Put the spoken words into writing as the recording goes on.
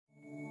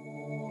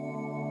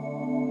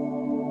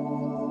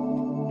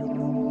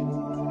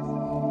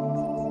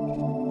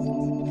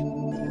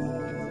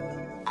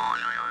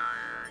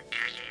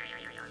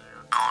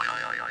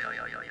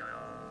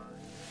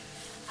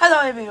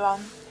Hello everyone,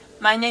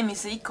 my name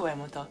is IKUKO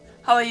Iwamoto.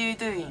 How are you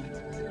doing?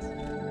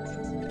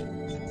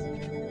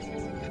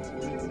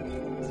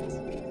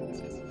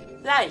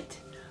 Right,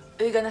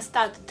 we're gonna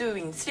start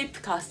doing slip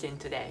casting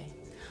today.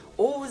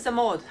 All the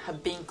molds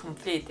have been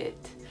completed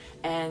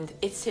and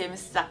it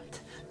seems that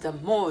the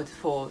mold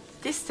for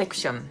this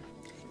section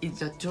is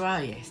the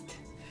driest.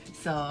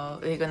 So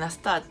we're gonna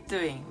start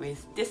doing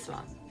with this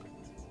one.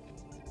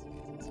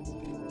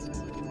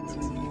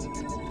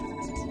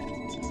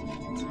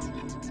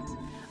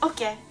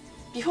 Okay,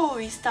 before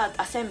we start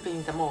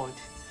assembling the mold,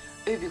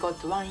 we've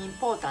got one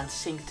important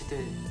thing to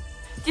do.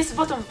 This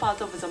bottom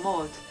part of the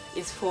mold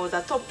is for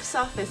the top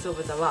surface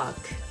of the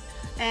work.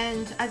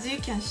 And as you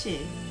can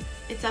see,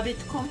 it's a bit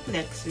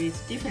complex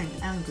with different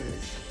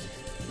angles.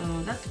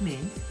 So that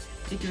means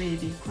it will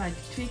be quite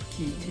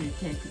tricky to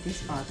take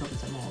this part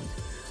of the mold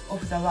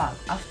of the work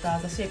after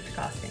the slip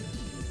casting.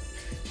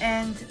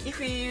 And if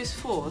you use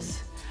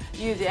force,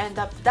 you'll end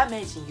up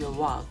damaging your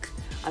work,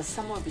 as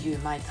some of you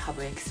might have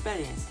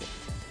experienced it.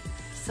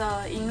 So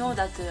in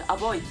order to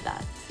avoid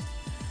that,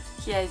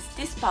 here is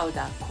this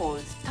powder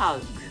called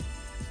talc.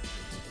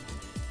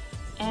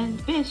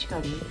 And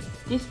basically,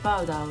 this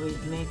powder will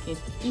make it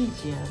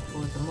easier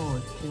for the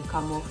mold to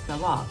come off the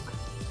work.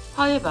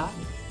 However,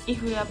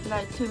 if we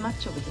apply too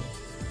much of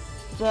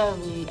this, there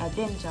will be a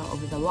danger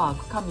of the work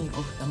coming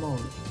off the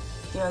mold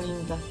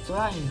during the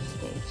drying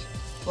stage,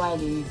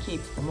 while you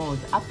keep the mold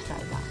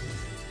upside down.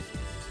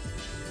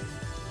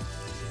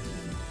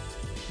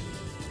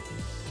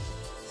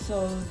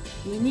 So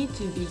you need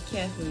to be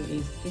careful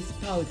with this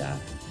powder,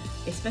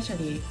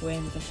 especially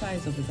when the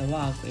size of the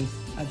work is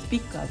as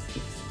big as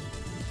this.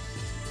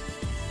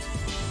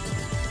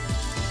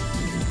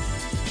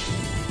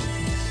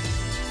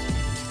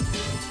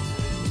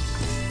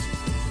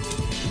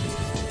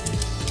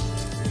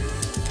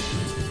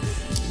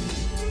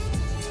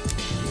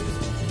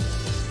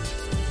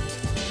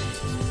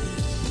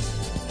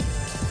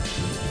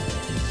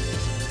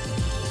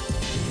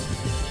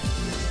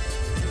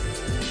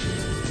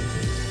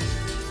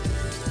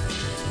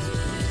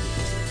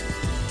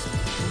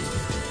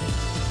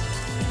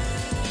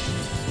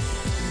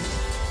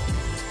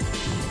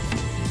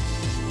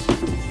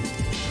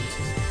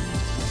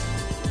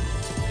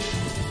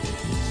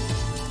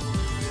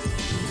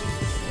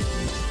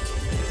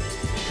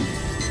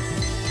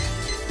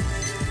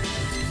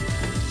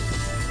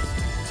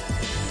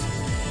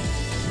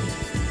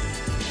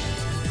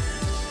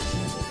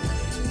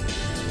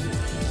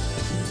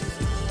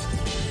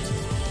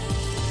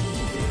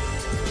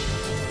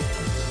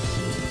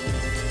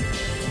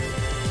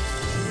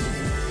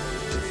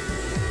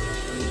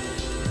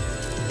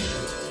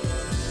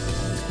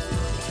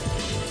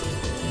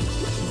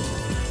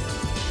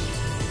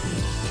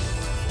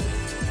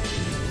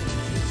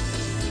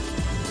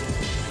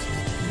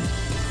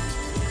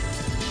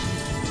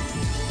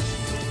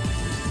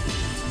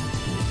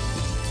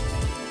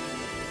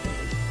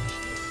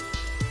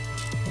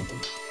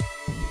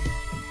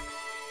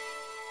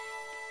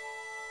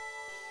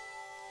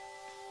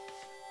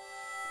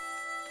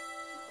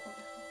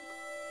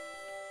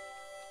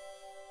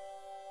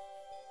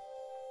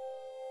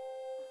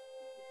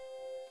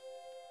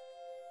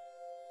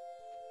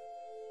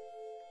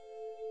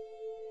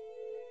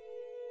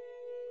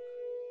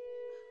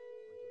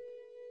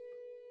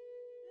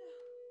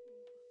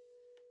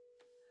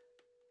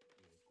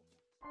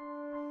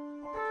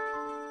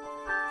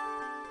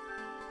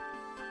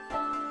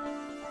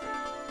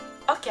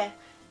 Okay,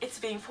 it's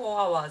been 4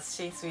 hours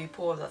since we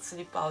poured the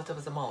slip out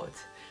of the mold.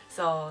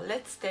 So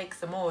let's take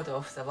the mold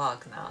off the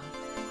work now.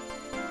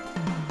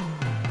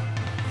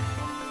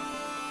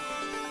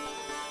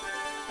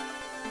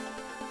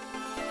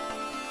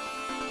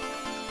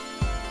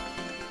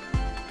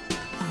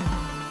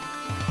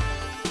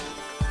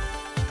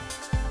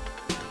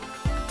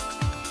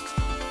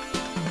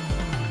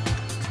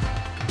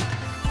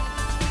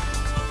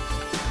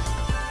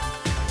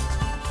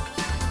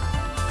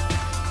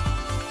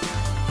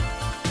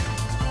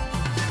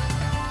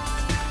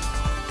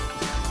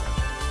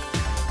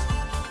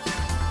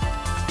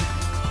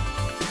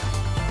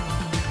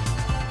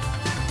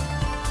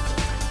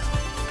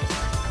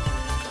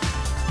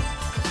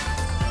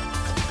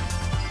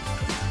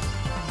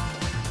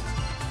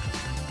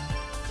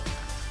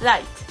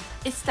 Right,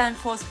 it's time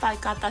for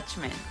spike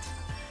attachment.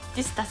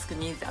 This task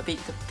needs a bit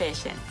of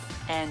patience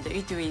and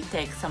it will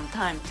take some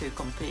time to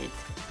complete.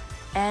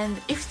 And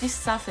if this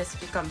surface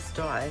becomes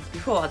dry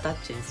before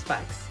attaching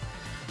spikes,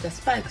 the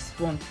spikes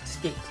won't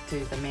stick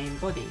to the main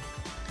body.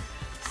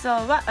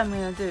 So what I'm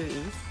gonna do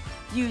is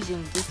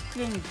using this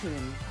cling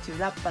film to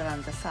wrap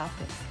around the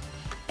surface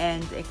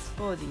and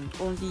exposing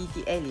only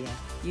the area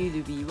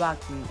you'll be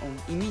working on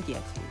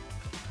immediately,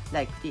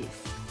 like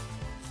this.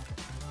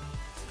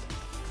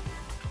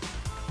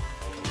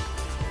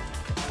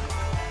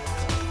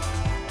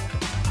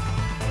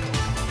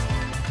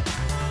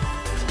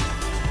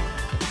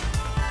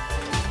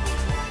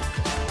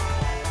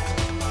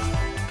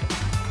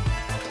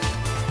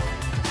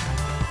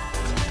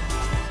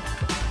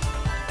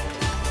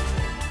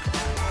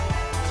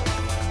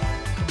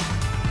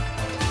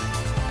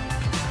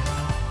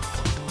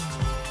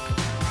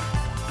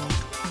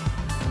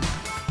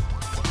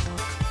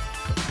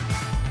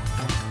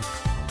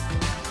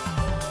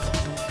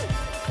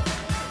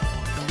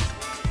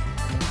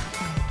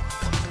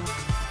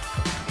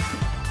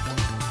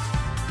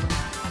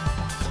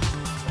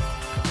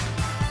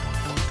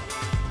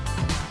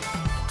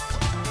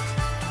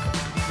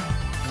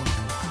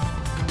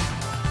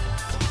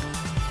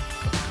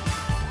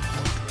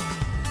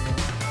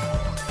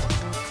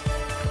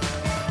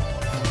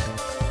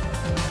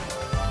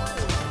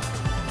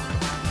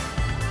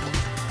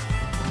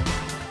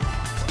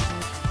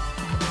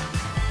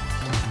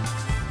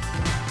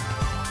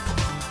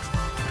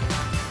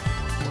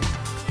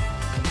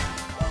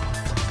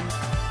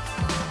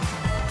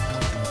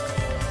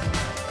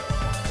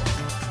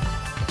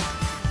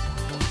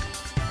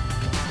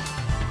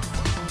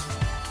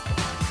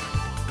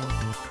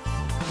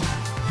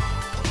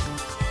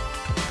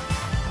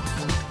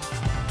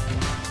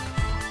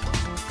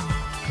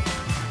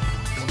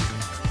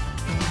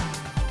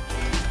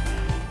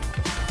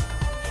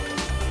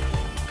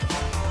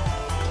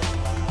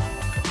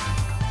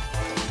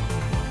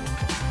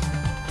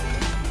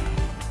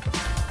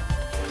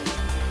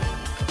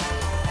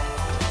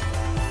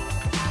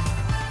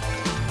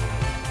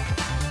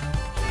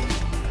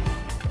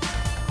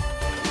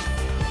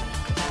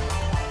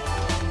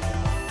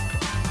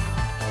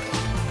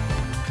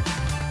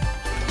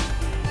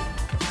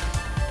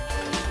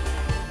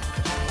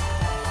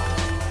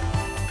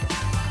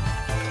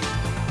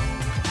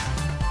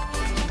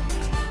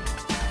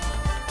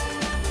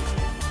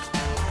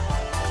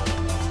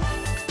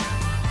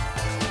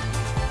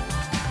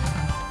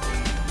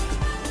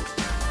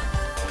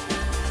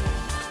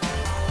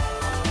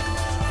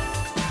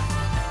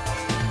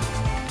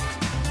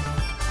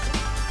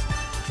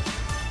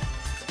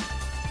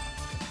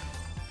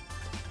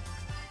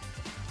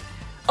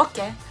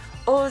 Okay,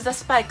 all the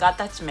spike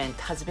attachment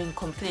has been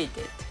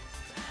completed.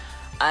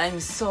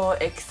 I'm so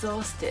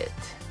exhausted.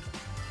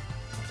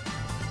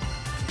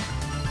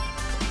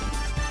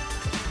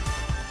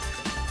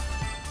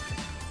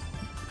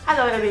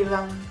 Hello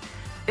everyone.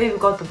 We've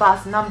got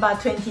vase number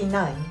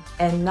 29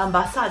 and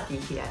number 30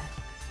 here.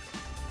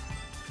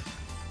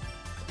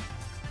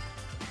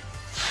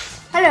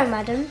 Hello,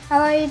 madam. How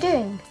are you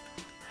doing?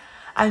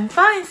 I'm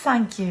fine,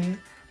 thank you.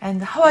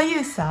 And how are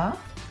you, sir?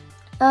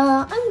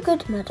 I'm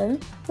good, madam.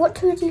 What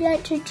would you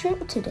like to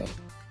drink today?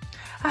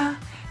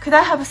 Could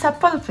I have a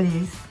Sapporo,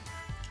 please?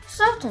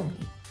 Certainly.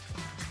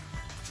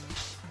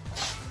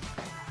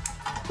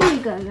 Here you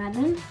go,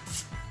 madam.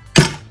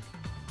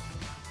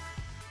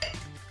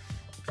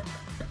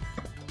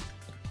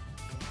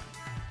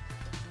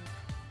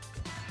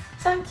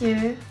 Thank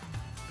you.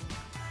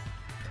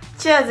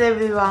 Cheers,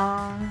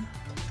 everyone.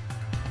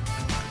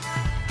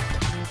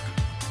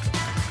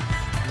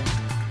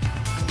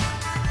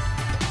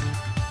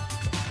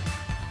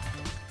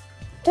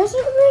 Does it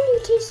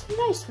really taste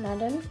nice,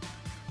 madam?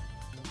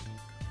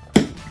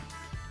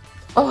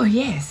 Oh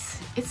yes,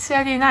 it's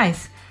really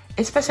nice,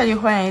 especially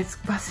when it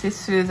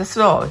passes through the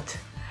throat.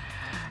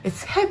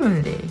 It's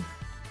heavenly.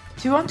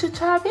 Do you want to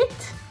try a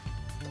bit?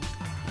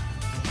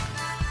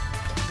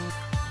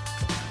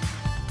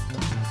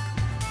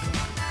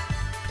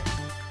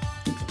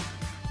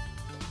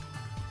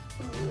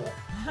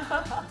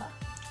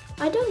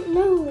 I don't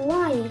know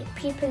why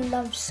people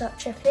love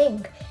such a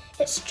thing.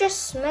 It's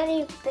just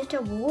smelly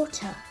bitter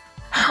water.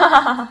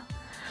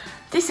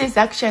 This is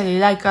actually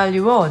like a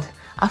reward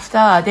after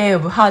a day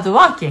of hard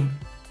working.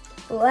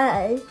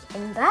 Well,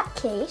 in that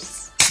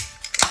case,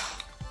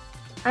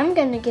 I'm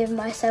going to give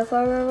myself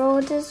a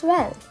reward as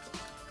well.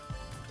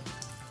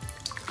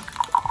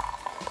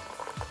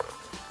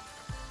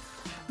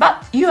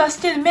 But you are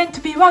still meant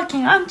to be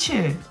working, aren't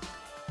you?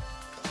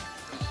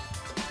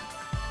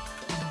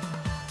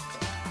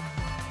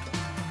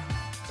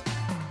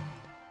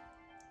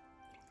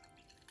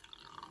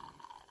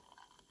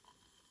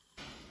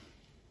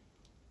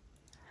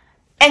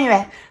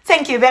 Anyway,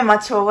 thank you very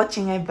much for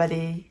watching,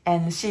 everybody,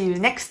 and see you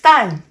next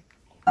time.